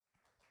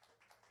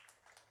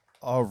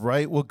All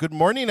right. Well, good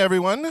morning,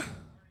 everyone.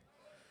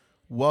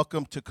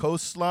 Welcome to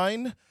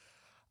Coastline.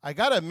 I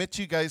got to admit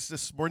to you guys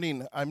this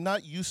morning, I'm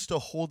not used to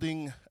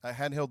holding a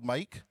handheld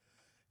mic.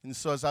 And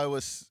so as I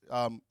was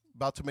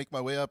about to make my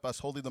way up, I was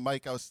holding the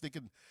mic. I was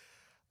thinking,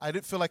 I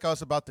didn't feel like I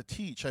was about to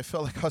teach. I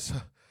felt like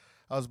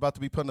I was about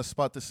to be put on the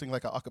spot to sing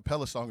like a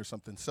cappella song or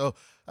something.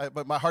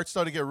 But my heart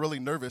started to get really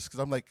nervous because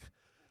I'm like,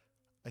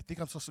 I think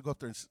I'm supposed to go up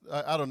there.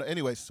 I don't know.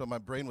 Anyway, so my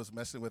brain was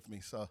messing with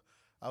me. So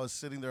I was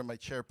sitting there in my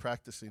chair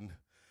practicing.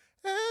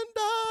 And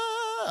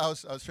I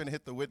was trying to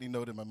hit the Whitney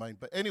note in my mind.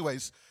 But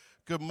anyways,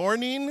 good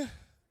morning.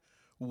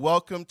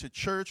 Welcome to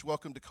church.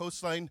 Welcome to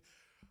Coastline.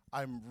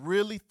 I'm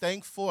really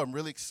thankful. I'm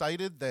really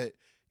excited that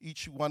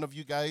each one of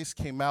you guys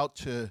came out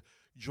to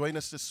join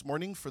us this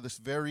morning for this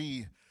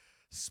very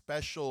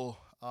special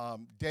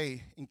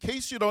day. In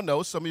case you don't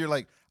know, some of you are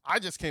like, I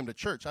just came to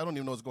church. I don't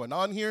even know what's going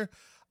on here.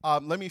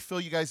 Let me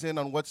fill you guys in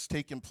on what's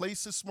taking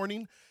place this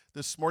morning.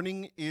 This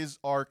morning is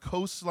our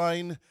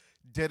Coastline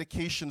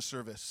dedication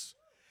service.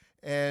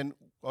 And,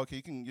 okay,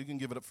 you can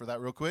give it up for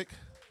that real quick.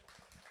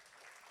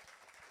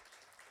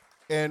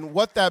 And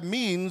what that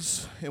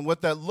means and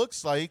what that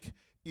looks like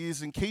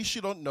is, in case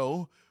you don't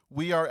know,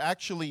 we are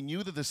actually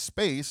new to this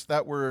space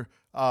that we're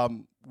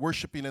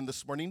worshiping in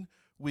this morning.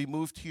 We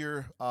moved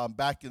here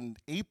back in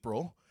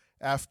April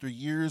after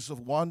years of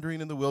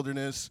wandering in the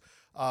wilderness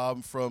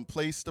from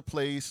place to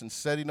place and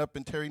setting up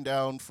and tearing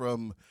down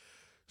from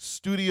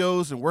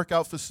studios and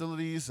workout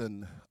facilities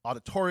and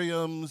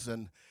auditoriums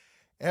and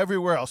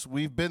everywhere else.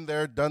 We've been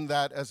there, done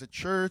that as a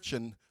church,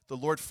 and the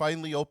Lord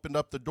finally opened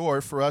up the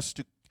door for us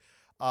to,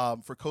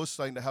 for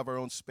Coastline to have our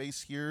own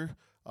space here,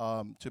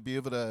 to be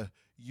able to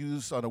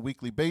use on a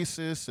weekly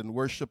basis and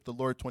worship the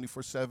Lord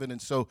 24/7.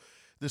 And so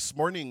this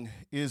morning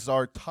is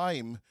our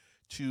time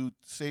to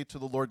say to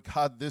the Lord,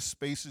 God, this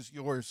space is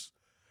yours.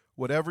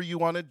 Whatever you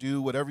want to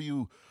do, whatever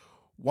you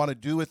want to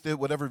do with it,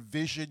 whatever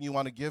vision you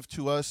want to give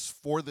to us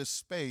for this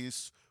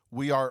space,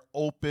 we are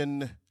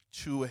open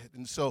to it.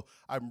 And so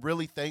I'm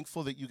really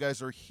thankful that you guys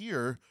are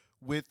here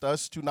with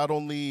us to not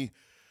only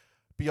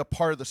be a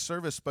part of the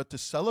service, but to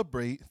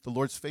celebrate the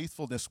Lord's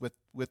faithfulness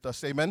with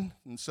us. Amen.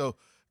 And so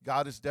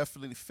God is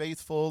definitely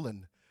faithful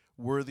and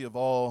worthy of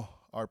all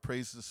our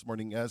praise this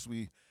morning, as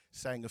we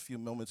sang a few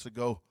moments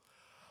ago.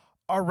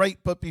 All right,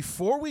 but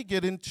before we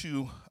get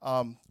into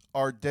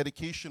our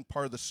dedication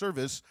part of the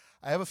service,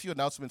 I have a few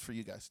announcements for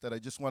you guys that I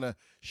just want to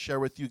share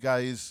with you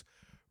guys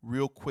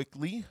real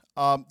quickly.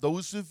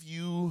 Those of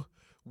you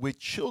with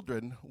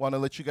children, want to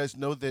let you guys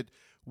know that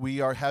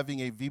we are having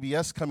a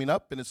VBS coming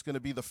up, and it's going to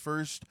be the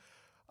first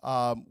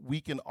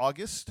week in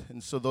August.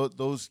 And so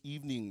those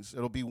evenings,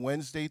 it'll be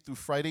Wednesday through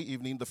Friday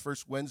evening, the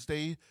first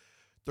Wednesday,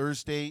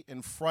 Thursday,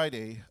 and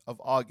Friday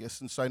of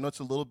August. And so I know it's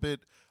a little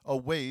bit a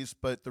ways,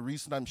 but the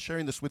reason I'm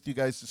sharing this with you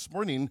guys this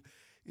morning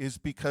is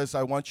because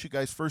I want you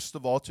guys, first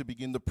of all, to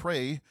begin to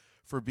pray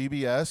for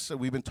VBS.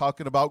 We've been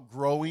talking about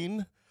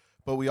growing,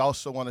 but we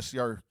also want to see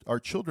our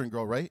children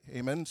grow, right?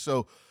 Amen.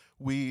 So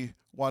we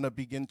want to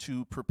begin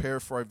to prepare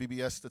for our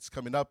VBS that's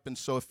coming up. And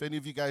so if any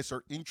of you guys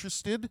are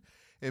interested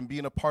in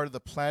being a part of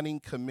the planning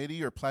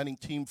committee or planning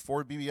team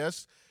for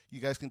VBS, you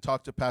guys can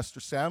talk to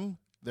Pastor Sam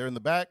there in the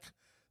back.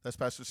 That's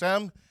Pastor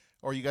Sam.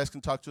 Or you guys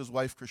can talk to his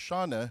wife,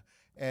 Krishana,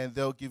 and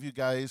they'll give you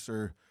guys,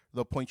 or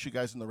they'll point you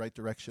guys in the right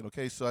direction.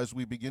 Okay, so as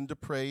we begin to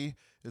pray,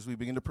 as we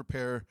begin to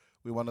prepare,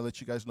 we want to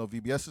let you guys know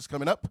VBS is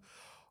coming up.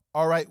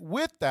 All right,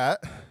 with that,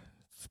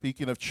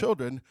 speaking of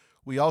children,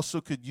 we also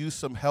could use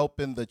some help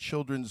in the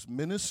children's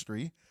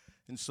ministry.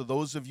 And so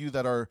those of you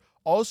that are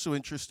also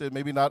interested,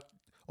 maybe not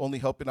only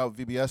helping out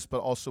VBS,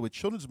 but also with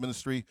children's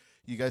ministry,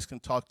 you guys can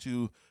talk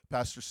to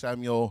Pastor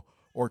Samuel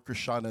or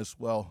Krishana as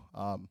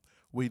well.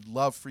 We'd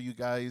love for you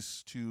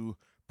guys to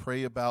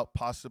pray about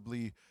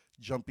possibly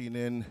jumping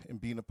in and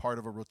being a part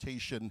of a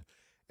rotation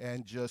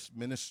and just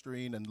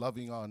ministering and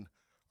loving on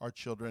our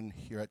children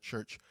here at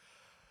church.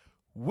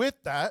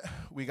 With that,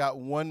 we got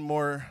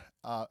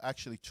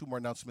actually two more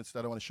announcements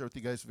that I want to share with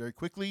you guys very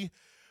quickly.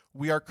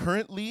 We are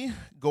currently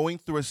going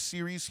through a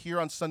series here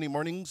on Sunday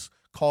mornings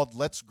called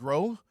Let's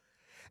Grow.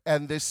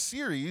 And this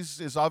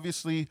series is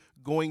obviously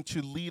going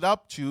to lead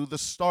up to the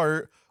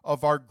start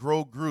of our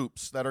Grow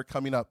groups that are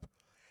coming up.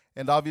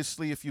 And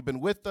obviously, if you've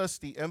been with us,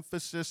 the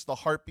emphasis, the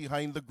heart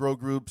behind the Grow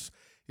groups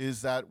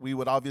is that we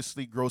would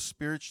obviously grow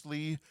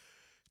spiritually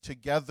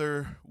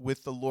together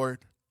with the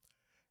Lord.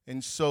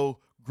 And so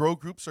Grow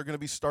groups are going to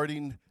be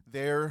starting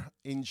there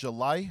in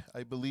July.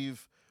 I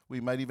believe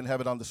we might even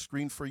have it on the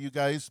screen for you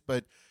guys.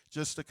 But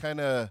just to kind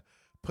of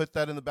put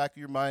that in the back of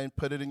your mind,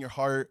 put it in your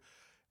heart,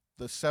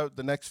 the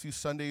next few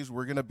Sundays,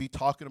 we're going to be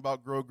talking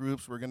about Grow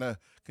groups. We're going to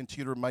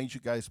continue to remind you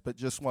guys, but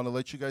just want to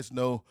let you guys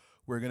know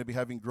we're going to be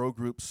having Grow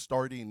groups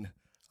starting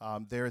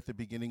there at the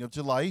beginning of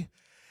July.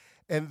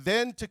 And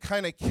then to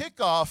kind of kick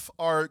off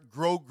our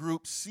Grow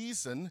group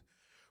season,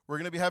 we're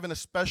going to be having a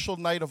special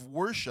night of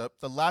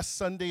worship the last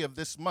Sunday of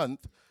this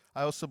month.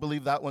 I also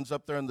believe that one's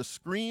up there on the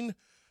screen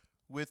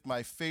with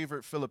my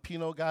favorite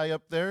Filipino guy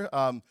up there.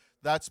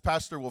 That's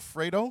Pastor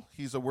Wilfredo.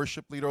 He's a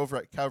worship leader over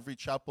at Calvary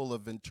Chapel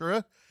of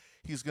Ventura.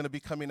 he's going to be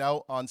coming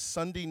out on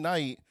Sunday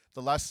night,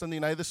 the last Sunday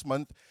night of this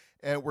month,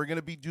 and we're going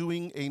to be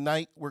doing a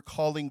night we're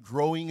calling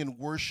Growing in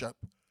Worship.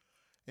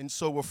 And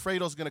so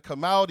Wilfredo's going to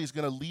come out. He's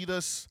going to lead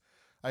us.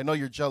 I know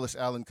you're jealous,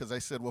 Alan, because I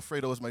said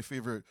Wilfredo was my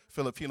favorite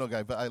Filipino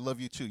guy, but I love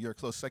you too. You're a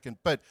close second.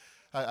 But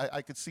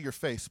I could see your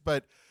face.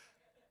 But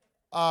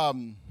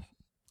I'm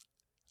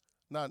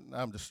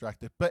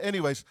distracted. But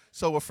anyways,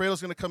 so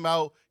Wilfredo's going to come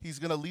out. He's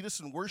going to lead us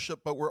in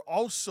worship, but we're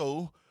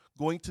also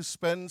going to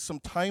spend some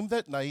time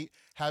that night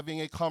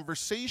having a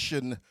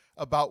conversation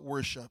about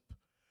worship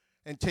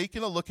and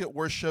taking a look at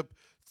worship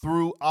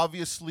through,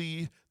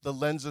 obviously, the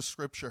lens of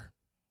Scripture.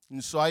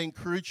 And so I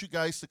encourage you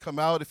guys to come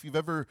out. If you've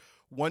ever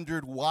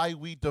wondered why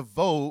we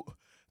devote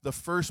the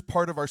first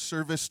part of our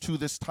service to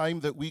this time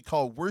that we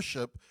call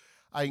worship,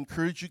 I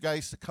encourage you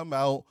guys to come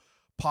out,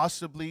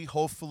 possibly,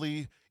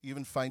 hopefully,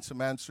 even find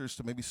some answers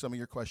to maybe some of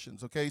your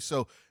questions, okay?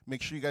 So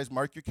make sure you guys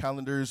mark your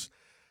calendars.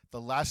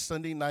 The last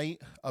Sunday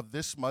night of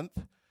this month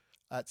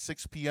at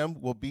 6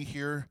 p.m. we'll be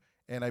here,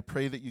 and I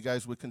pray that you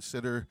guys would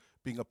consider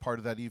being a part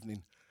of that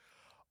evening.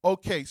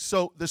 Okay,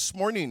 so this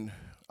morning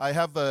I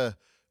have a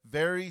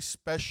very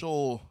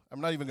special,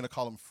 I'm not even going to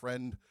call him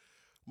friend,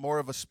 more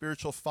of a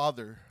spiritual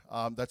father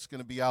that's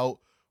going to be out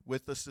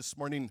with us this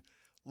morning.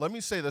 Let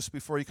me say this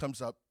before he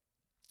comes up.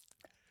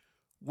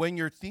 When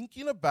you're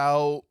thinking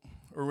about,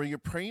 or when you're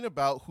praying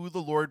about who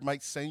the Lord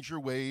might send your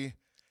way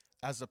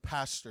as a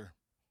pastor,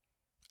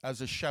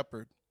 as a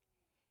shepherd,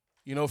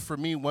 you know, for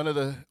me, one of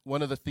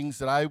the things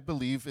that I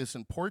believe is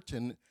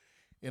important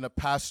in a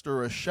pastor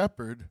or a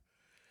shepherd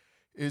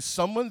is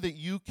someone that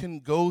you can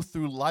go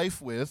through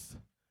life with,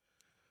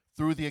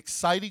 through the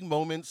exciting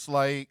moments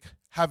like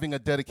having a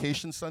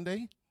dedication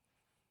Sunday.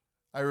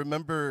 I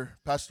remember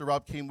Pastor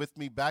Rob came with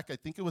me back, I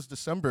think it was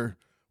December,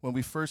 when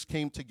we first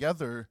came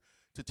together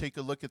to take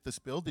a look at this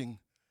building.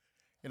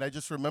 And I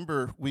just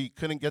remember we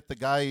couldn't get the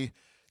guy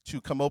to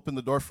come open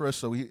the door for us,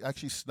 so we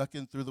actually snuck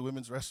in through the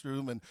women's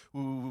restroom,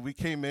 and we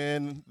came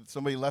in,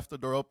 somebody left the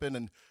door open,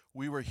 and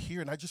we were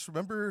here. And I just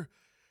remember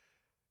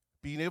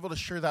being able to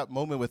share that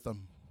moment with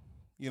him,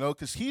 you know,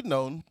 because he'd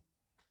known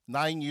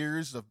 9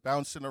 years of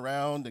bouncing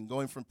around and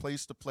going from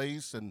place to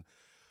place, and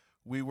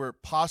we were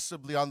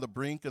possibly on the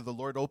brink of the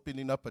Lord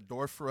opening up a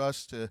door for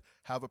us to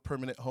have a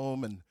permanent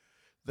home, and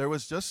there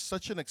was just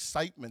such an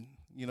excitement,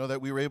 you know,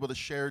 that we were able to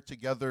share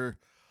together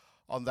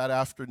on that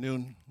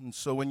afternoon. And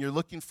so when you're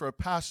looking for a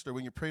pastor,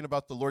 when you're praying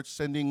about the Lord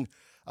sending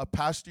a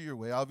pastor your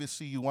way,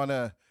 obviously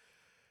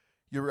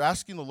you're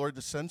asking the Lord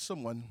to send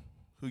someone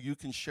who you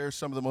can share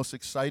some of the most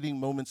exciting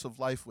moments of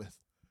life with.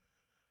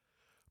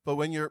 But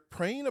when you're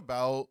praying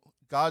about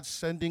God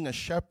sending a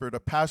shepherd, a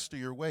pastor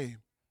your way,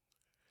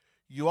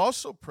 you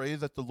also pray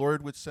that the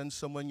Lord would send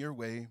someone your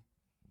way,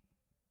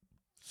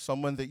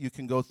 someone that you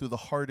can go through the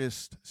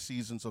hardest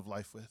seasons of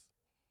life with.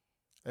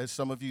 As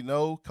some of you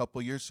know, a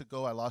couple years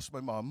ago, I lost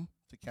my mom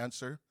to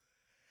cancer.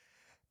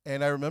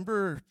 And I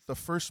remember the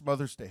first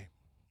Mother's Day,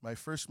 my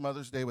first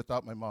Mother's Day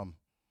without my mom.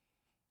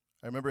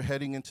 I remember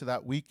heading into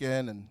that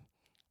weekend and,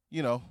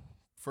 you know,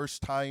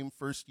 first time,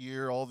 first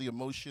year, all the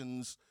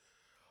emotions,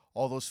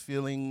 all those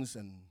feelings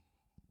and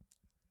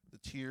the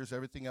tears,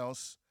 everything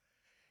else.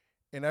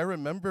 And I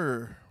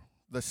remember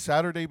the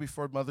Saturday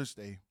before Mother's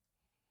Day,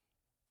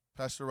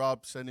 Pastor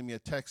Rob sending me a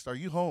text, "Are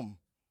you home?"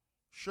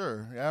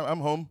 "Sure, yeah, I'm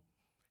home."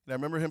 And I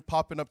remember him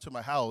popping up to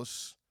my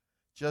house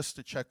just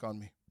to check on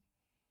me.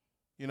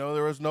 You know,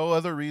 there was no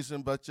other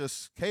reason but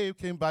just, hey,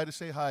 came by to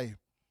say hi,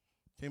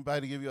 came by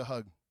to give you a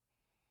hug.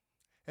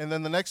 And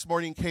then the next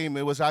morning came,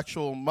 it was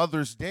actual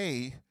Mother's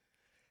Day,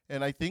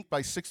 and I think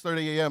by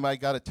 6:30 a.m. I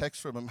got a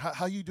text from him.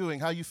 How you doing?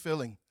 How you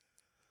feeling?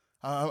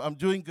 I'm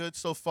doing good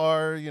so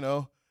far, you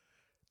know.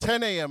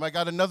 10 a.m. I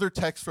got another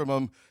text from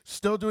him.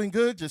 Still doing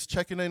good, just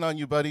checking in on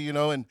you, buddy, you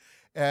know.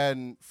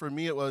 And for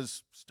me it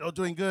was still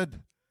doing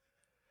good.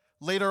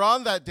 Later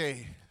on that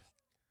day,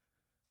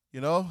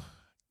 you know,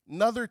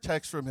 another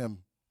text from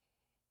him.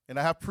 And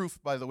I have proof,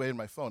 by the way, in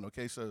my phone,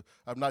 okay? So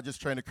I'm not just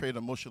trying to create an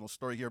emotional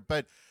story here.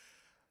 But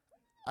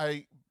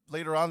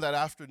later on that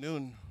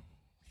afternoon,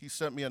 he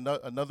sent me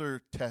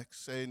another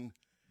text saying,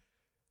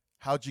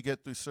 "How'd you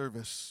get through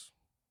service?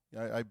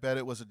 I bet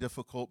it was a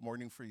difficult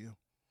morning for you."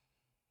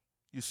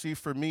 You see,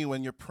 for me,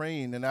 when you're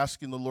praying and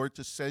asking the Lord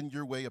to send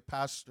your way a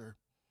pastor,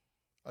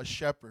 a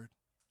shepherd,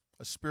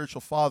 a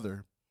spiritual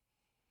father,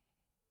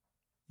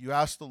 you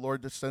ask the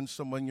Lord to send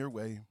someone your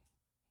way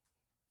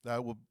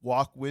that will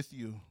walk with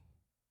you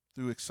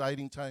through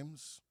exciting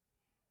times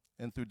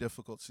and through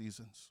difficult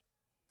seasons.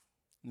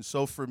 And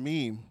so for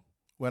me,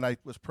 when I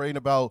was praying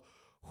about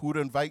who to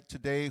invite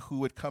today, who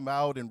would come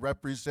out and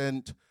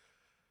represent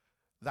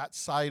that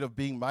side of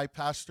being my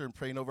pastor and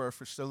praying over our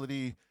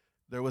facility,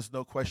 there was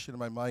no question in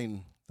my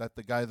mind that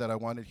the guy that I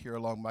wanted here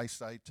along my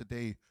side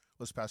today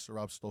was Pastor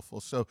Rob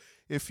Stroffel. So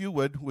if you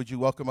would you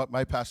welcome up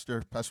my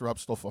pastor, Pastor Rob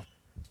Stroffel?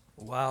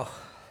 Wow.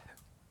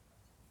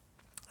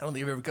 I don't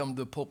think I've ever come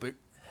to the pulpit.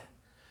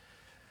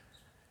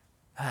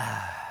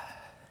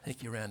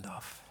 Thank you,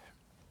 Randolph.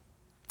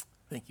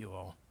 Thank you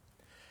all.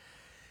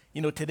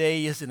 You know,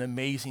 today is an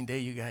amazing day,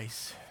 you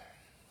guys.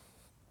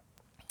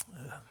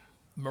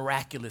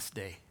 miraculous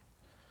day.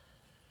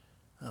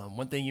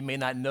 One thing you may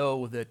not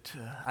know that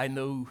I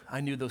knew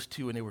those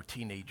two when they were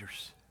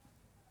teenagers.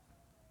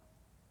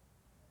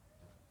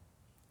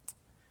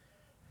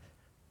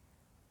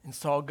 And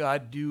saw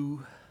God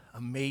do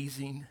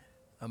amazing,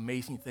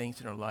 amazing things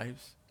in our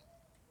lives.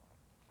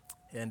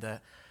 And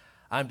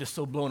I'm just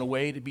so blown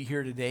away to be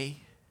here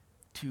today,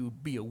 to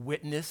be a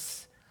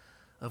witness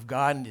of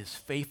God and His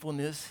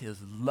faithfulness,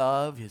 His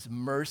love, His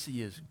mercy,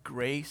 His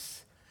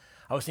grace.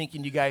 I was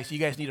thinking you guys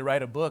need to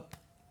write a book,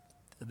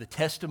 the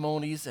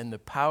testimonies and the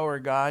power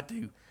of God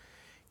to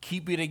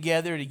keep you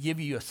together, to give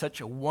you such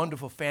a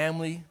wonderful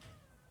family,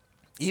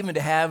 even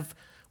to have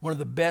one of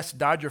the best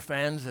Dodger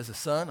fans as a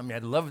son. I mean, I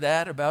love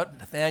that about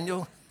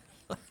Nathaniel.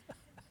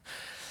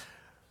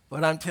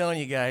 But I'm telling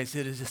you guys,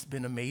 it has just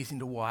been amazing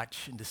to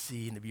watch and to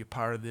see and to be a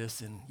part of this.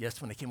 And yes,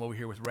 when I came over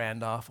here with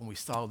Randolph and we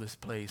saw this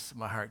place,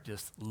 my heart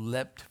just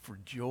leapt for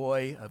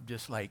joy of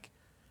just like,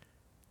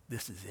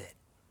 this is it.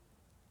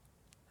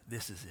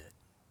 This is it.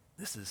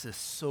 This is just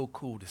so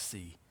cool to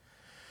see.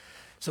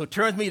 So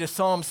turn with me to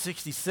Psalm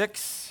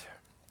 66.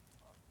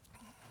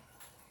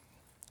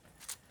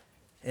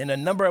 And a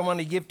number I want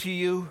to give to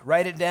you,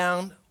 write it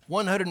down,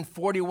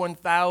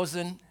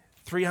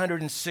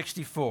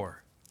 141,364.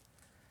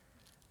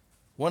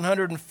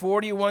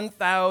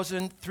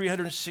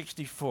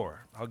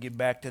 141,364. I'll get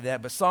back to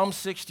that. But Psalm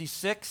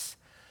 66,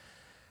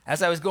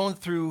 as I was going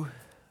through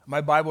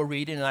my Bible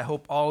reading, and I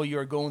hope all you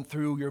are going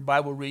through your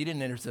Bible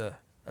reading, and there's a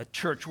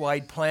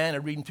church-wide plan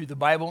of reading through the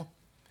Bible.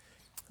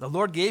 The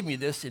Lord gave me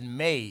this in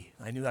May.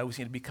 I knew I was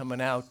going to be coming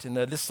out. And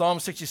this Psalm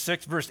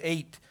 66, verse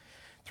 8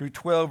 through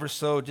 12 or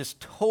so, just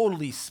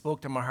totally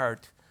spoke to my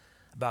heart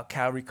about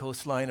Calvary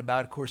Coastline,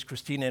 about, of course,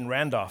 Christina and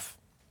Randolph.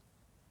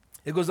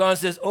 It goes on and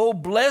says, "Oh,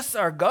 bless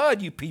our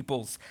God, you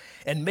peoples,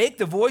 and make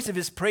the voice of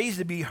His praise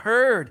to be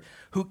heard,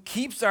 who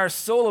keeps our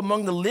soul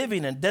among the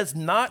living and does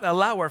not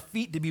allow our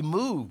feet to be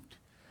moved."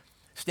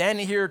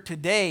 Standing here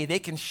today, they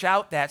can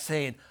shout that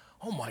saying,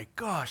 "Oh my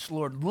gosh,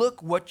 Lord,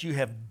 look what you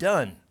have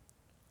done."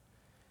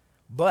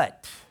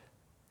 But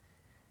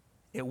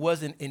it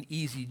wasn't an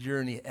easy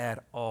journey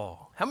at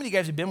all. How many of you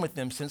guys have been with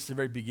them since the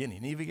very beginning?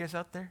 Any of you guys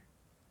out there?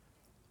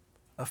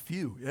 A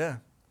few, yeah,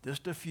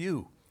 just a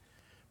few.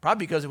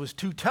 Probably because it was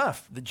too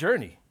tough, the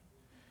journey.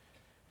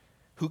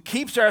 Who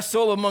keeps our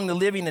soul among the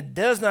living and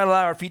does not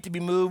allow our feet to be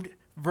moved.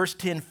 Verse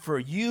 10, "For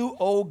you,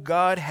 O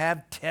God,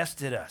 have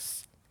tested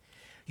us.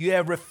 You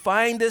have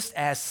refined us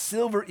as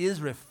silver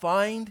is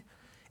refined."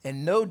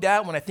 And no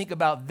doubt when I think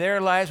about their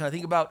lives, when I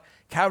think about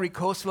Calvary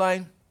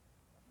Coastline,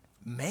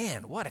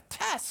 man, what a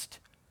test.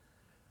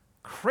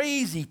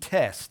 Crazy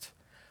test.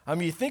 I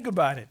mean, you think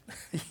about it.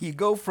 You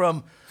go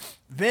from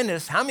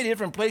Venice, how many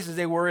different places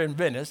they were in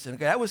Venice, and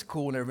that was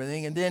cool and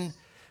everything, and then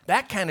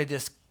that kind of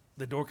just,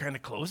 the door kind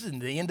of closes,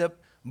 and they end up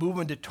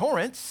moving to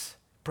Torrance.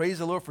 Praise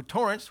the Lord for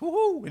Torrance.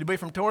 Woohoo! Anybody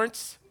from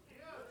Torrance?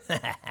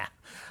 Yeah.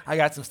 I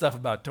got some stuff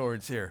about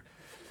Torrance here.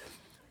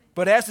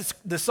 But as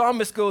the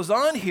psalmist goes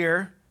on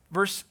here,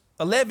 verse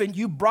 11,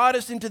 "You brought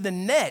us into the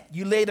net.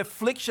 You laid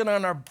affliction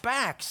on our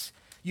backs.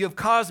 You have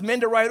caused men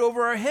to ride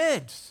over our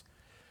heads."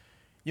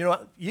 You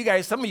know, you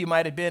guys, some of you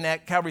might have been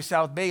at Calvary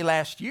South Bay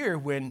last year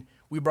when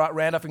we brought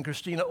Randolph and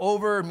Christina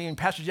over. Me and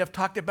Pastor Jeff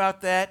talked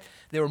about that.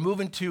 They were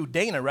moving to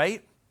Dana,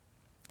 right?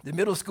 The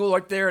middle school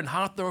right there in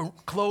Hawthorne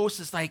Close.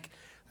 It's like,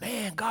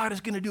 man, God is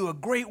going to do a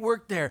great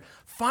work there.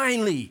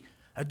 Finally,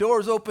 a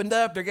door's opened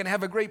up. They're going to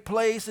have a great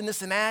place and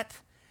this and that.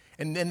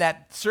 And then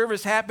that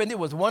service happened. It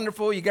was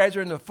wonderful. You guys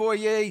are in the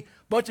foyer. A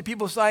bunch of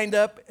people signed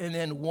up. And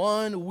then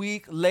 1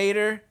 week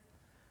later,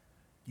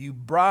 you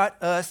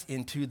brought us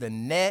into the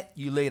net.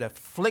 You laid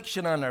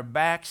affliction on our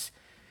backs.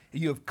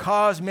 You have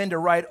caused men to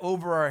ride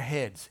over our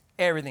heads.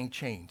 Everything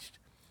changed.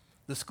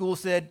 The school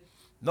said,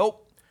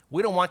 "Nope,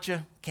 we don't want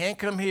you. Can't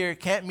come here,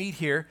 can't meet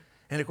here."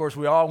 And of course,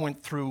 we all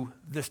went through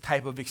this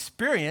type of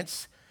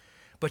experience.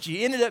 But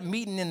you ended up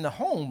meeting in the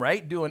home,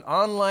 right? Doing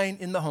online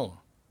in the home.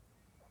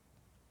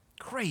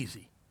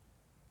 Crazy.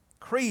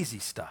 Crazy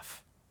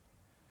stuff.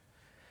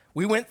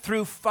 We went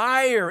through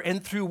fire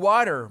and through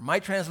water. My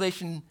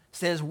translation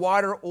says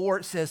water, or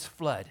it says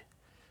flood.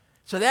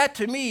 So that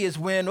to me is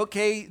when,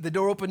 okay, the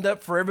door opened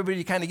up for everybody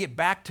to kind of get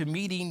back to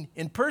meeting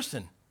in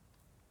person.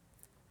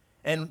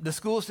 And the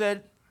school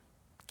said,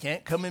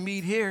 "Can't come and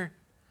meet here."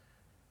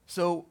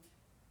 So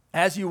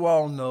as you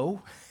all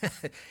know,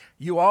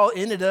 you all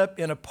ended up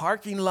in a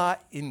parking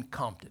lot in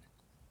Compton.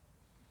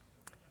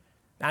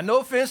 Now, no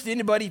offense to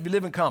anybody if you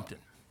live in Compton,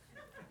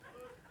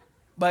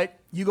 but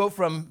you go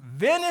from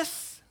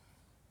Venice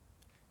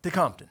to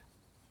Compton.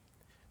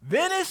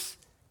 Venice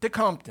to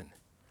Compton.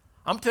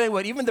 I'm telling you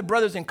what, even the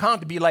brothers in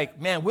Compton be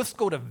like, "Man, let's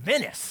go to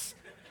Venice."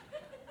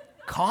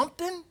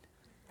 Compton?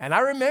 And I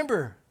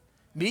remember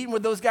meeting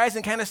with those guys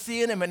and kind of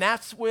seeing them, and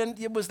that's when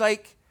it was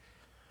like,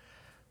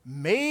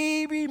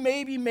 maybe,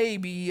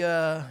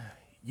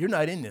 you're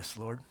not in this,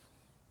 Lord.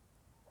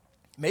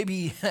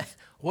 Maybe,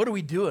 what are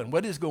we doing?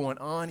 What is going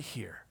on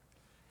here?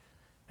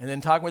 And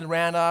then talking with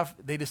Randolph,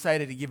 they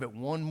decided to give it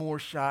one more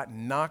shot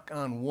and knock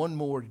on one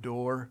more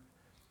door.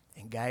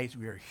 And guys,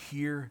 we are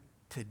here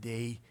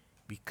today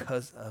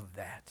because of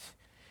that.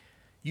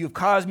 You have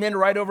caused men to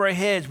ride over our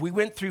heads. We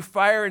went through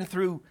fire and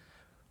through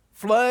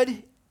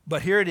flood,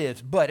 but here it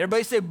is. But.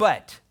 Everybody say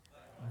but.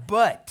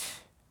 But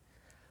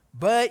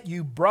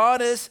you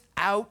brought us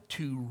out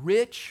to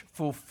rich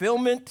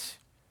fulfillment,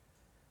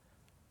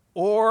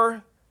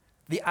 or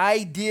the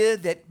idea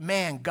that,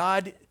 man,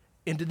 God,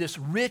 into this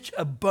rich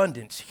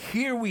abundance.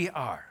 Here we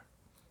are.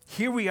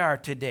 Here we are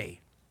today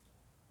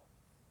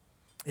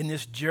in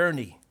this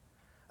journey.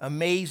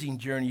 Amazing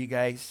journey, you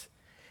guys.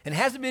 And it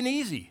hasn't been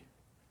easy.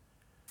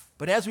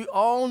 But as we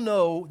all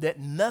know, that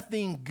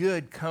nothing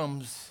good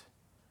comes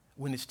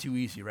when it's too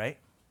easy, right?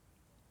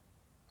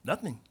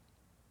 Nothing.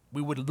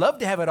 We would love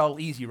to have it all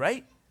easy,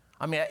 right?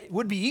 I mean, it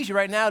would be easy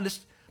right now.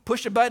 Just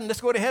push a button,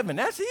 let's go to heaven.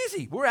 That's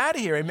easy. We're out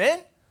of here,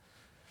 amen?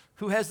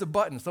 Who has the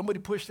button? Somebody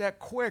push that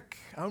quick.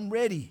 I'm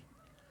ready.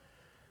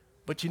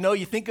 But you know,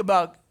 you think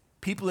about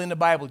people in the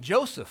Bible.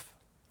 Joseph,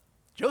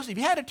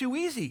 he had it too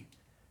easy.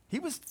 He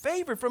was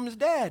favored from his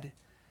dad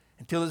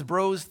until his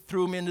bros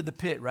threw him into the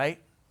pit,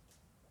 right?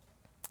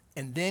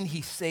 And then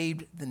he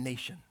saved the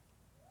nation.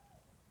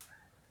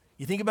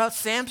 You think about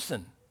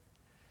Samson.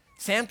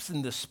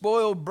 Samson, the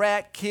spoiled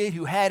brat kid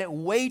who had it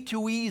way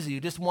too easy,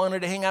 who just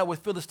wanted to hang out with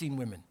Philistine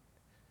women.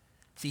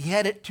 See, he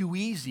had it too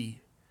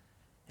easy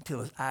until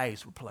his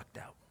eyes were plucked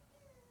out.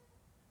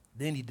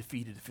 Then he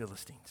defeated the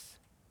Philistines.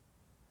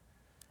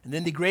 And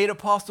then the great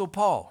apostle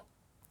Paul.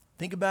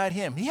 Think about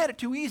him. He had it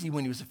too easy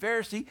when he was a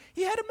Pharisee.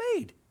 He had it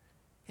made.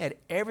 He had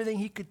everything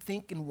he could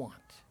think and want.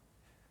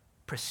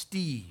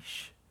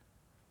 Prestige,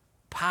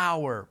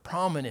 power,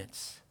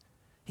 prominence.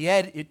 He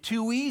had it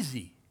too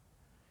easy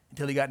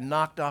until he got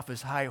knocked off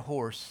his high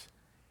horse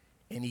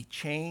and he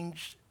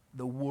changed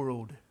the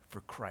world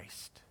for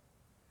Christ.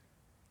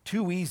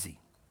 Too easy.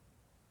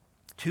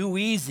 Too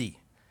easy.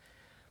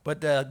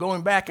 But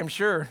going back, I'm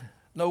sure,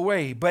 no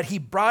way. But he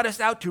brought us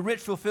out to rich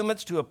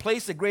fulfillments, to a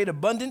place of great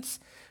abundance,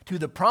 to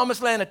the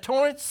promised land of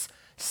Torrance,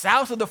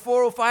 south of the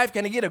 405.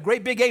 Can I get a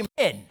great big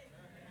amen?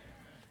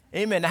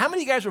 Amen. Now, how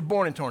many of you guys were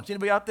born in Torrance?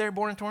 Anybody out there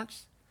born in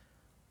Torrance?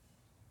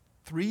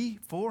 3,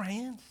 4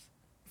 hands?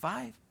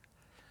 5?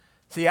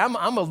 See, I'm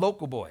a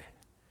local boy.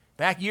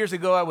 Back years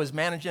ago, I was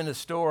managing a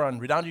store on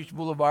Redondo Beach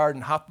Boulevard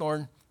in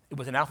Hawthorne. It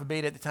was an Alpha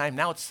Beta at the time.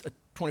 Now it's a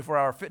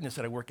 24-hour fitness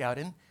that I work out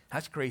in.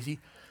 That's crazy.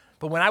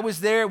 But when I was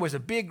there, it was a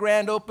big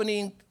grand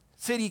opening,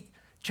 City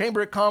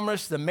Chamber of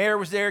Commerce. The mayor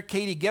was there,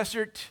 Katie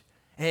Gessert,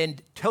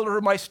 and told her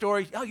my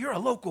story. Oh, you're a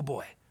local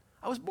boy.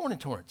 I was born in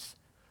Torrance.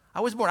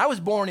 I was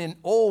born in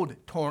Old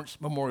Torrance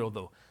Memorial,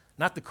 though,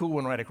 not the cool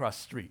one right across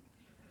the street.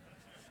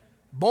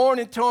 Born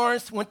in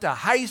Torrance, went to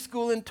high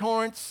school in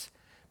Torrance,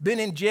 been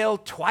in jail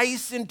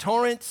twice in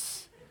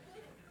Torrance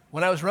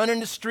when I was running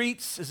the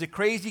streets as a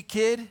crazy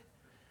kid.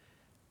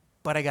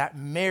 But I got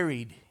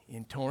married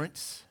in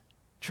Torrance,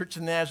 Church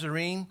of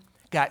Nazarene,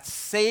 got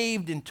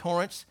saved in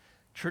Torrance,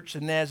 Church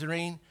of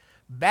Nazarene,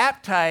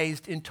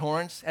 baptized in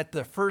Torrance at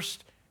the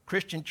First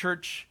Christian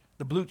Church,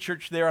 the Blue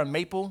Church there on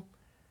Maple,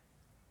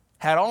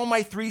 had all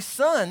my 3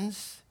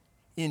 sons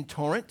in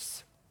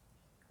Torrance.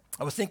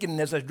 I was thinking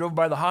as I drove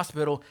by the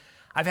hospital,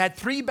 I've had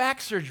 3 back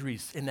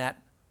surgeries in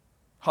that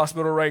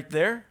hospital right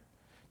there.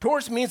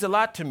 Torrance means a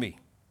lot to me.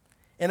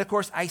 And of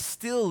course, I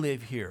still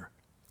live here.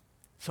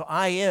 So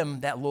I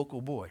am that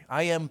local boy.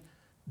 I am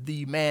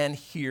the man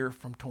here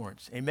from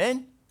Torrance.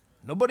 Amen?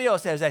 Nobody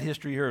else has that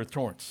history here with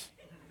Torrance.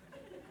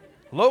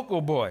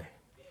 Local boy.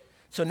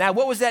 So now,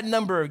 what was that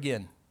number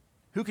again?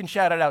 Who can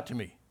shout it out to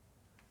me?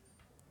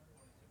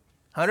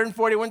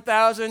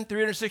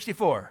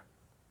 141,364.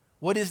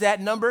 What is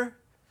that number?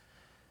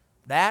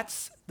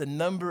 That's the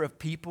number of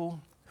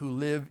people who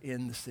live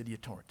in the city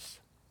of Torrance.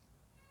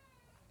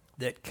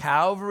 That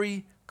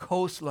Calvary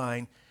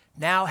Coastline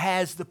now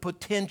has the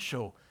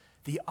potential,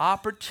 the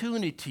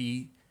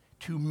opportunity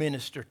to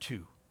minister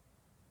to.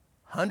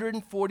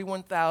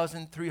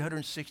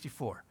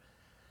 141,364.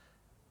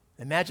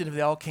 Imagine if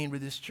they all came to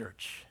this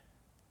church.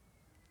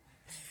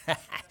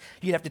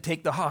 You'd have to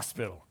take the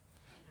hospital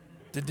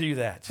to do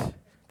that.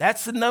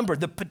 That's the number,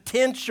 the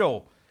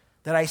potential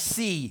that I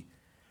see.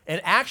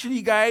 And actually,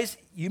 you guys,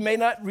 you may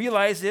not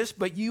realize this,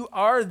 but you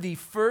are the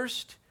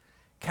first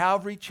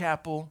Calvary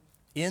Chapel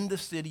in the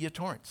city of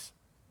Torrance.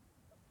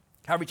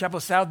 Calvary Chapel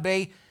South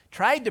Bay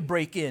tried to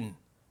break in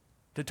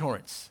to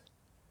Torrance.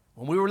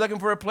 When we were looking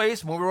for a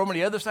place, when we were over on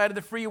the other side of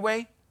the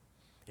freeway,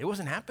 it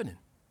wasn't happening.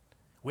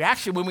 We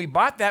actually, when we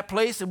bought that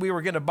place and we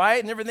were going to buy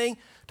it and everything,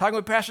 talking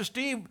with Pastor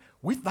Steve,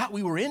 we thought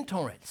we were in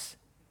Torrance.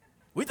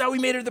 We thought we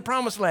made it to the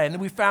promised land,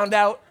 and we found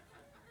out,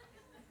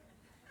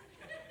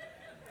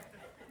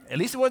 at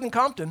least it wasn't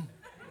Compton.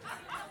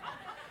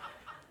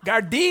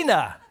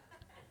 Gardena.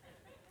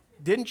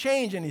 Didn't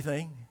change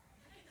anything,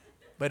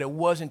 but it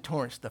wasn't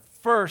Torrance, the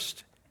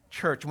first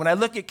church. When I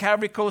look at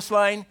Calvary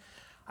Coastline,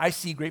 I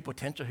see great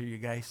potential here, you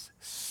guys.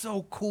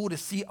 So cool to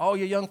see all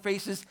your young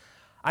faces.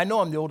 I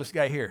know I'm the oldest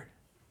guy here.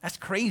 That's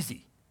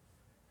crazy.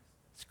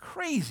 It's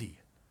crazy.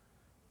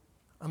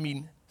 I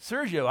mean,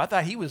 Sergio, I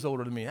thought he was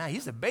older than me. Nah,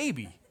 he's a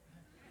baby.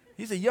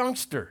 He's a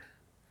youngster.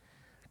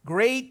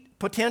 Great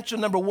potential,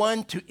 number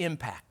 1, to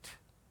impact.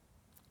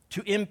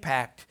 to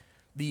impact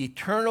the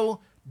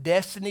eternal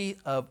destiny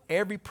of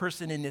every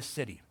person in this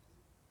city.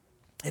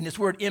 And this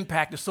word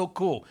impact is so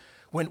cool.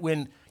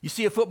 When you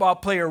see a football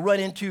player run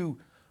into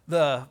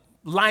the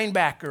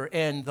linebacker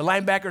and the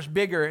linebacker's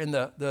bigger and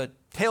the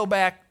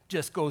tailback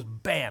just goes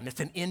bam, it's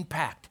an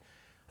impact.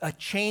 A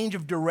change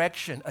of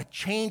direction, a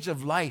change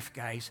of life,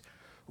 guys.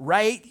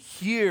 Right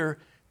here,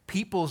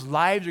 people's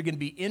lives are going to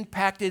be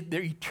impacted.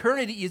 Their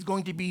eternity is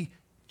going to be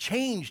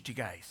changed, you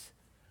guys.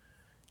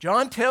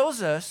 John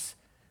tells us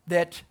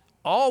that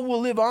all will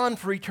live on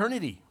for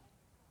eternity.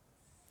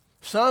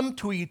 Some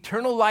to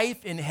eternal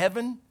life in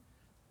heaven,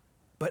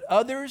 but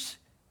others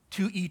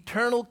to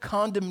eternal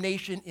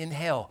condemnation in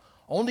hell.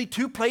 Only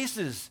two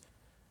places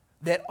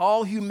that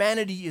all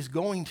humanity is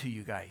going to,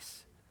 you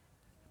guys.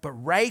 But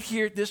right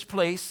here at this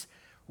place,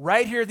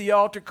 right here at the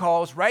altar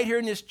calls, right here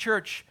in this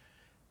church,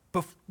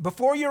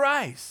 before your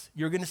eyes,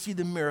 you're going to see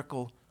the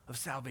miracle of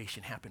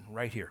salvation happen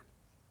right here.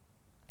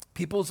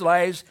 People's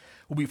lives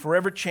will be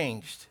forever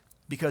changed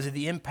because of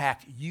the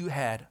impact you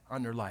had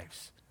on their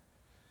lives.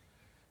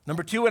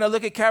 Number two, when I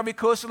look at Calvary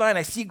Coastline,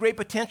 I see great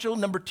potential.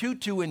 Number two,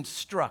 to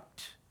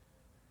instruct.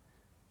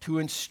 To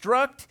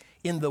instruct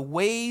in the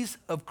ways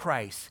of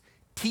Christ,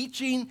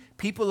 teaching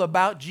people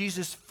about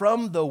Jesus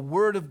from the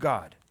Word of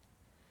God.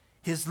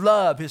 His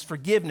love, His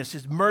forgiveness,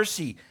 His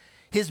mercy,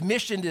 His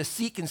mission to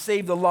seek and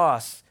save the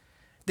lost,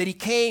 that He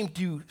came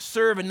to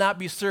serve and not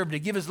be served, to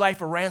give His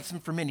life a ransom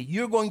for many.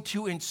 You're going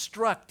to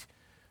instruct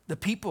the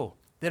people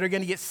that are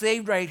going to get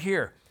saved right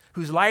here,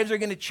 whose lives are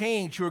going to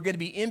change, who are going to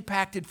be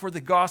impacted for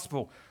the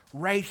gospel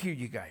right here,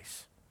 you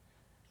guys.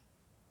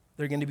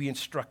 They're going to be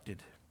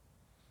instructed.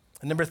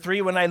 And number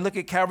three, when I look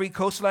at Calvary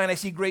Coastline, I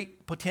see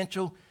great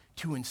potential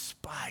to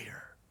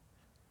inspire.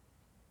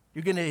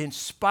 You're going to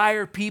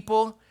inspire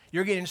people.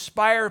 You're going to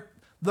inspire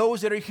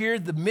those that are here,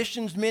 the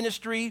missions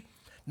ministry,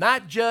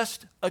 not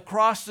just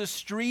across the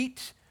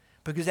street,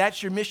 because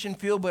that's your mission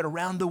field, but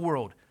around the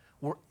world,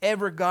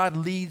 wherever God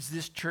leads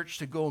this church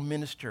to go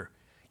minister.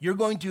 You're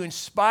going to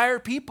inspire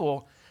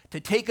people to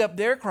take up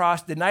their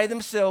cross, deny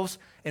themselves,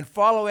 and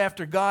follow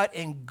after God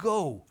and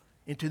go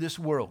into this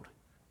world,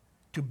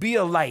 to be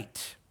a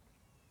light,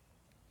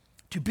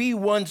 to be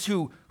ones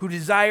who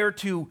desire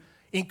to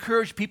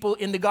encourage people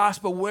in the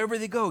gospel wherever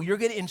they go. You're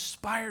going to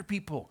inspire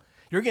people.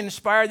 You're going to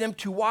inspire them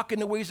to walk in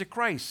the ways of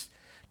Christ,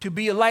 to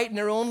be a light in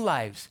their own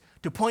lives,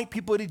 to point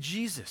people to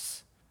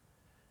Jesus.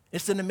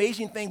 It's an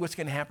amazing thing what's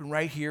going to happen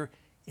right here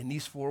in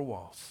these four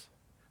walls.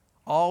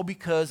 All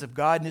because of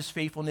God and His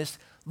faithfulness,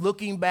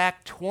 looking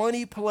back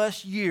 20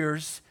 plus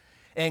years,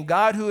 and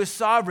God who is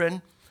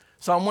sovereign.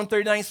 Psalm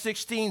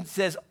 139:16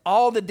 says,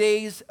 all the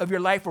days of your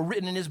life were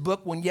written in His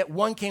book, when yet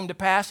one came to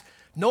pass,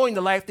 knowing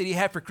the life that He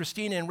had for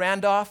Christina and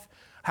Randolph,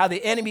 how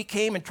the enemy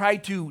came and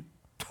tried to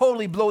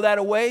totally blow that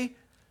away,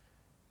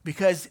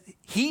 because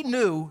He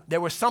knew there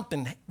was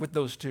something with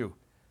those two.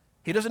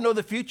 He doesn't know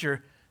the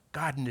future.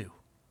 God knew.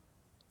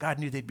 God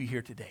knew they'd be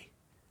here today.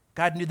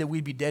 God knew that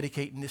we'd be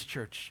dedicating this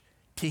church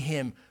to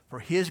Him for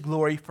His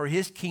glory, for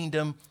His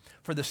kingdom,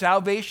 for the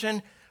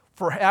salvation,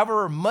 for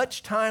however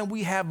much time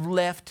we have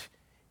left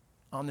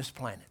on this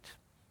planet.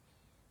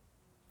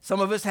 Some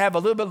of us have a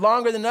little bit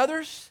longer than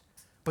others,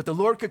 but the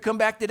Lord could come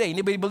back today.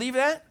 Anybody believe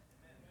that?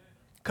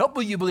 A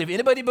couple of you believe it.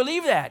 Anybody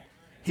believe that?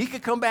 He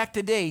could come back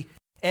today.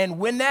 And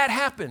when that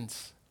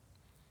happens,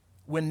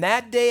 when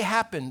that day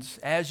happens,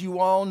 as you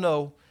all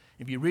know,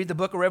 if you read the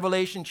book of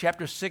Revelation,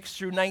 chapter 6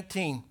 through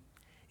 19,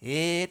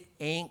 it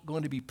ain't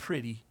going to be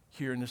pretty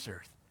here in this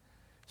earth.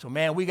 So,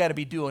 man, we got to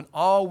be doing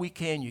all we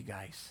can, you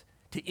guys,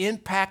 to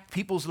impact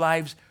people's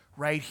lives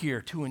right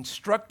here, to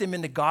instruct them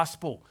in the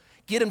gospel,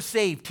 get them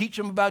saved, teach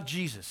them about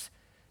Jesus,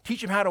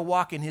 teach them how to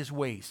walk in His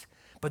ways,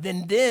 but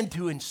then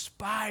to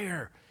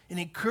inspire and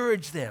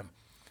encourage them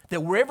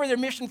that wherever their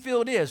mission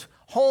field is,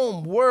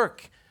 home,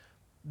 work,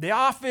 the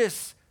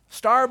office,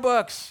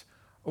 Starbucks,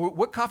 or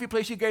what coffee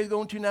place you guys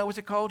going to now? What's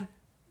it called?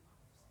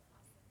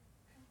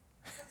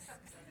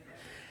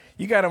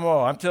 You got them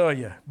all, I'm telling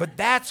you. But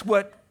that's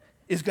what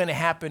is going to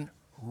happen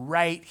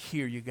right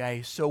here, you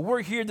guys. So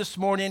we're here this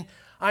morning.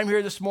 I'm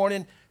here this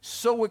morning,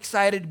 so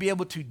excited to be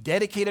able to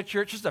dedicate a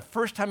church. This is the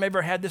first time I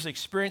ever had this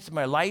experience in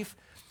my life.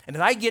 And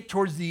as I get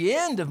towards the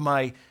end of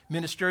my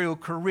ministerial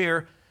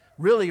career,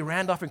 really,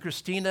 Randolph and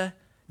Christina,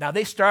 now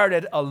they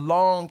started a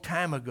long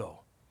time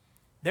ago.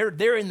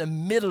 They're in the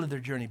middle of their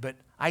journey, but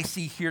I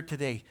see here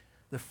today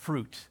the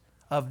fruit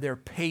of their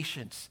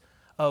patience,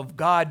 of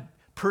God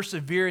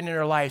persevering in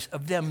their lives,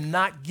 of them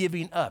not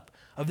giving up,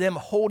 of them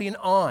holding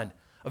on,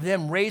 of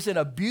them raising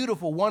a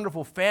beautiful,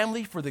 wonderful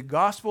family for the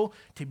gospel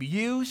to be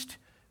used.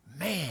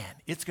 Man,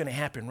 it's going to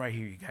happen right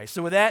here, you guys.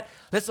 So with that,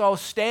 let's all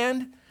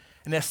stand.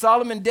 And as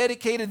Solomon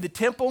dedicated the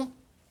temple,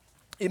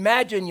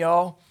 imagine,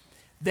 y'all,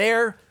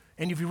 there,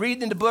 and if you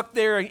read in the book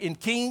there in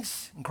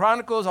Kings and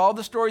Chronicles, all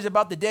the stories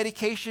about the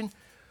dedication,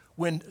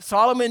 when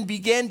Solomon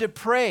began to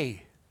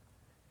pray,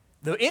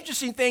 the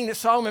interesting thing that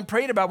Solomon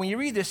prayed about, when you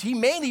read this, he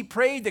mainly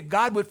prayed that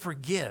God would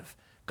forgive.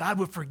 God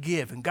would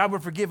forgive, and God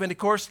would forgive. And of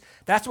course,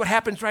 that's what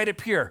happens right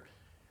up here.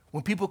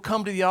 When people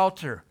come to the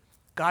altar,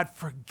 God,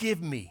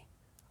 forgive me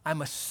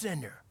I'm a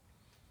sinner.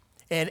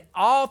 And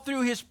all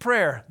through his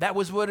prayer, that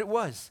was what it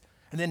was.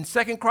 And then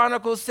 2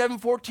 Chronicles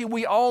 7:14,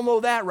 we all know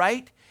that,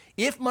 right?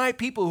 If my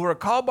people who are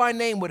called by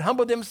name would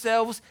humble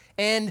themselves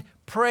and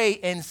pray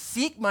and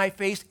seek my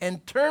face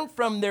and turn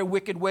from their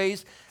wicked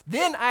ways,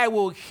 then I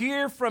will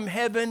hear from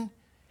heaven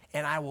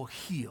and I will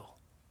heal.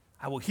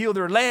 I will heal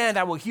their land.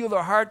 I will heal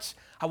their hearts.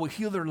 I will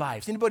heal their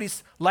lives.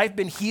 Anybody's life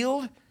been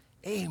healed?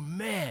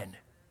 Amen.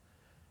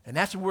 And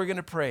that's what we're going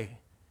to pray.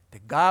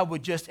 That God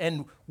would just,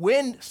 and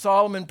when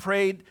Solomon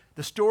prayed,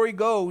 the story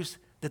goes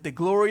that the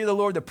glory of the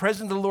Lord, the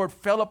presence of the Lord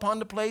fell upon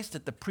the place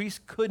that the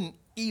priest couldn't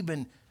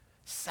even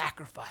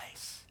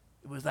sacrifice.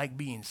 It was like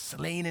being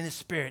slain in his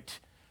spirit,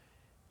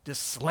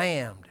 just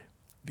slammed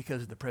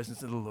because of the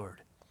presence of the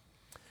Lord.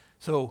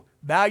 So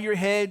bow your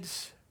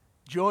heads,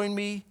 join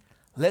me,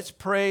 let's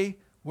pray.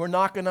 We're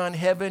knocking on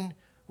heaven.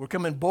 We're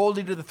coming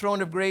boldly to the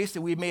throne of grace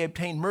that we may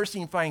obtain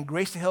mercy and find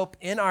grace to help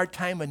in our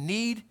time of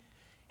need.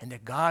 And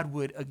that God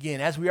would,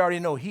 again, as we already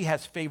know, he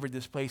has favored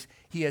this place.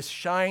 He has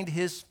shined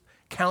his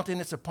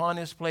countenance upon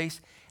this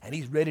place, and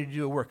he's ready to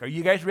do a work. Are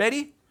you guys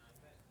ready?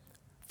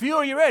 Few,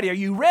 are you ready? Are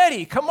you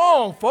ready? Come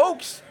on,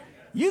 folks.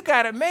 You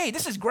got it made.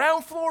 This is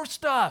ground floor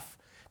stuff.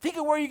 Think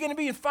of where you're going to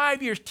be in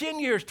 5 years, 10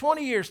 years,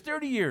 20 years,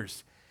 30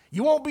 years.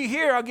 You won't be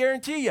here, I'll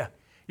guarantee you.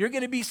 You're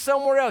going to be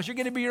somewhere else. You're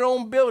going to be your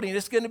own building.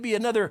 It's going to be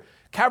another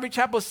Calvary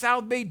Chapel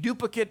South Bay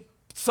duplicate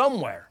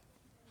somewhere.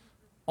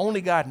 Only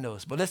God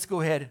knows. But let's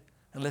go ahead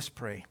and let's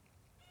pray.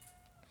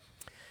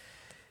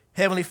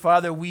 Heavenly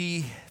Father,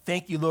 we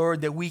thank you, Lord,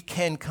 that we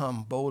can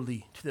come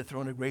boldly to the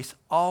throne of grace,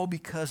 all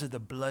because of the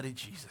blood of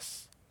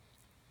Jesus.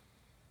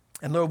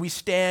 And Lord, we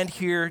stand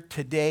here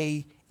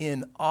today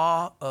in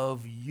awe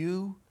of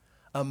you,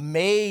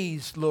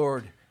 amazed,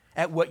 Lord,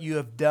 at what you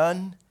have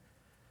done.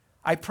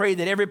 I pray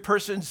that every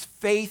person's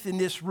faith in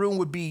this room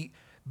would be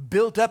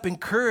built up,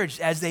 encouraged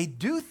as they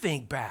do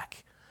think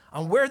back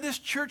on where this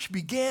church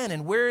began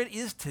and where it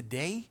is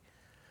today.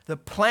 The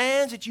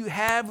plans that you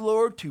have,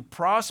 Lord, to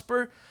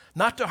prosper,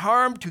 not to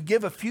harm, to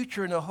give a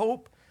future and a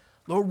hope.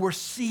 Lord, we're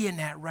seeing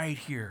that right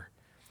here.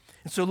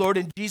 And so, Lord,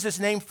 in Jesus'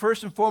 name,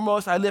 first and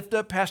foremost, I lift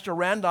up Pastor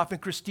Randolph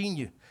and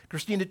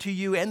Christina to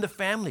you and the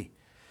family.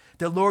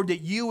 That, Lord,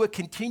 that you would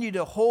continue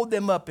to hold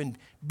them up and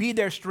be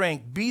their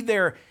strength, be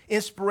their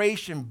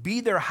inspiration,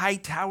 be their high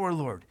tower,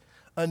 Lord.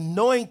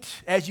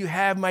 Anoint as you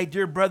have my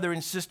dear brother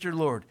and sister,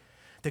 Lord.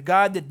 The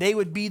God, that they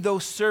would be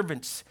those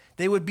servants.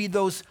 They would be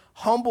those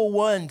humble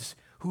ones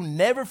who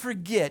never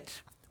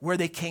forget where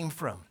they came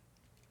from,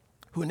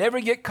 who never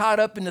get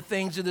caught up in the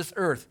things of this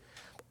earth,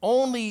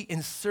 only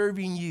in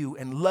serving you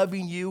and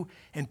loving you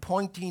and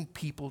pointing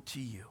people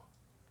to you.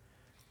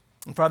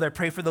 And Father, I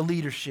pray for the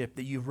leadership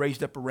that you've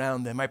raised up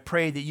around them. I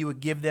pray that you would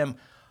give them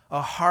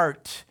a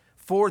heart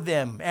for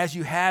them as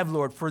you have,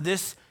 Lord, for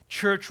this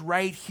church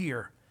right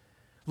here.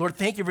 Lord,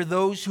 thank you for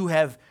those who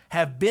have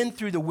been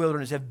through the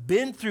wilderness, have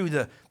been through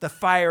the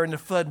fire and the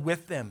flood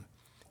with them.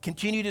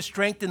 Continue to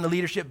strengthen the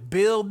leadership.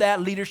 Build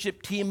that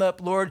leadership team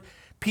up, Lord.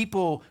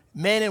 People,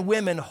 men and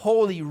women,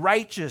 holy,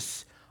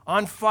 righteous,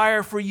 on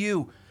fire for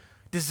you,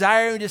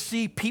 desiring to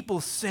see people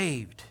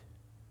saved.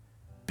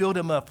 Build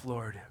them up,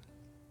 Lord.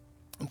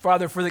 And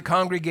Father, for the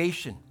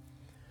congregation,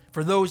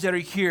 for those that are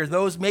here,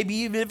 those maybe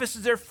even if this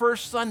is their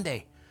first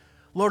Sunday,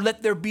 Lord,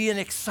 let there be an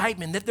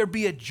excitement, let there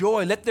be a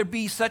joy, let there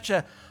be such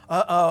a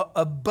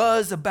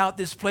buzz about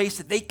this place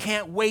that they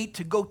can't wait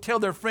to go tell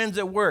their friends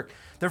at work,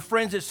 their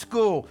friends at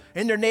school,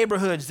 in their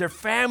neighborhoods, their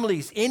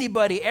families,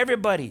 anybody,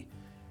 everybody.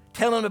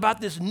 Tell them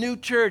about this new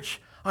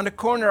church on the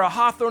corner of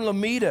Hawthorne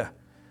and Lomita,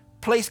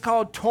 place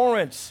called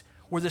Torrance,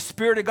 where the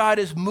Spirit of God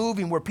is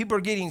moving, where people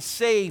are getting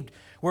saved,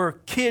 where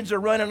kids are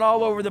running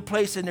all over the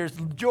place, and there's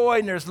joy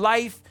and there's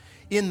life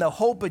in the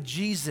hope of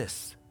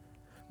Jesus.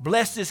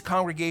 Bless this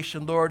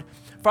congregation, Lord.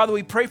 Father,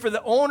 we pray for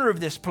the owner of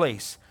this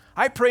place.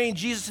 I pray in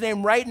Jesus'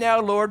 name right now,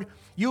 Lord,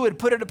 you would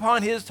put it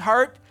upon his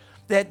heart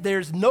that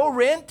there's no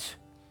rent,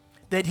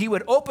 that he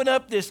would open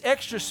up this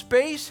extra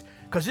space,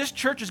 because this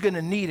church is going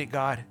to need it,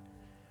 God.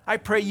 I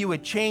pray you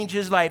would change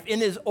his life in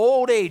his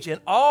old age and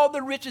all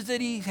the riches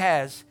that he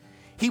has.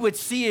 He would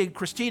see in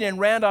Christina and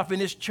Randolph in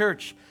this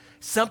church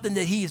something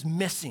that he is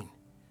missing,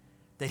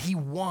 that he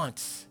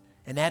wants,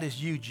 and that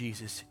is you,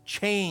 Jesus.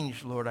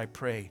 Change, Lord, I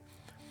pray.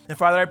 And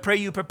Father, I pray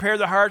you prepare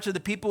the hearts of the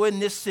people in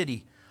this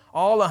city,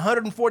 all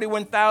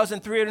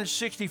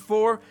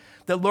 141,364,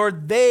 that,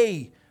 Lord,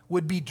 they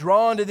would be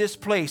drawn to this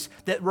place,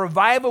 that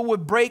revival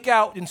would break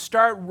out and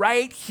start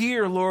right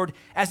here, Lord,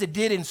 as it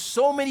did in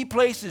so many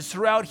places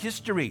throughout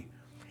history,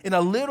 in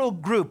a little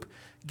group,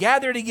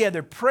 gather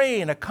together,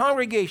 praying, a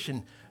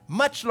congregation,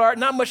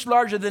 not much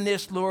larger than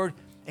this, Lord,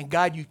 and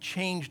God, you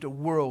changed the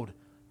world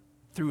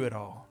through it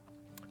all.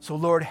 So,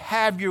 Lord,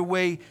 have your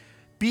way.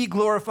 Be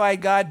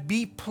glorified, God.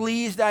 Be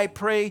pleased, I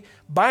pray.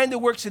 Bind the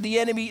works of the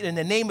enemy in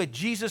the name of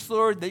Jesus,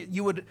 Lord, that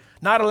you would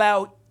not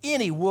allow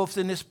any wolves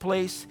in this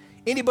place,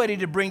 anybody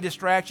to bring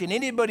distraction,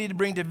 anybody to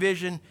bring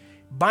division.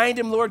 Bind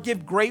them, Lord.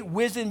 Give great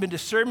wisdom and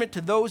discernment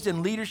to those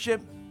in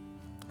leadership.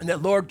 And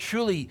that, Lord,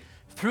 truly,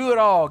 through it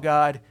all,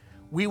 God,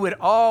 we would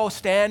all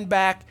stand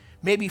back,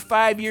 maybe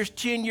 5 years,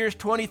 10 years,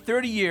 20,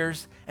 30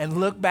 years, and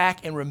look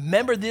back and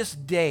remember this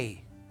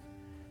day,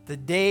 the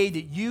day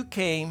that you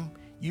came,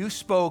 you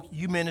spoke,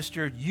 you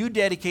ministered, you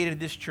dedicated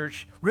this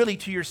church really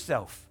to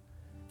yourself,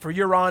 for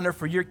your honor,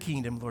 for your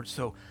kingdom, Lord.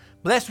 So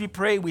bless, we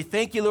pray. We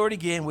thank you, Lord,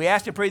 again. We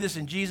ask to pray this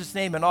in Jesus'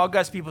 name, and all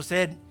God's people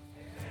said,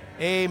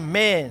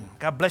 Amen.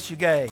 God bless you guys.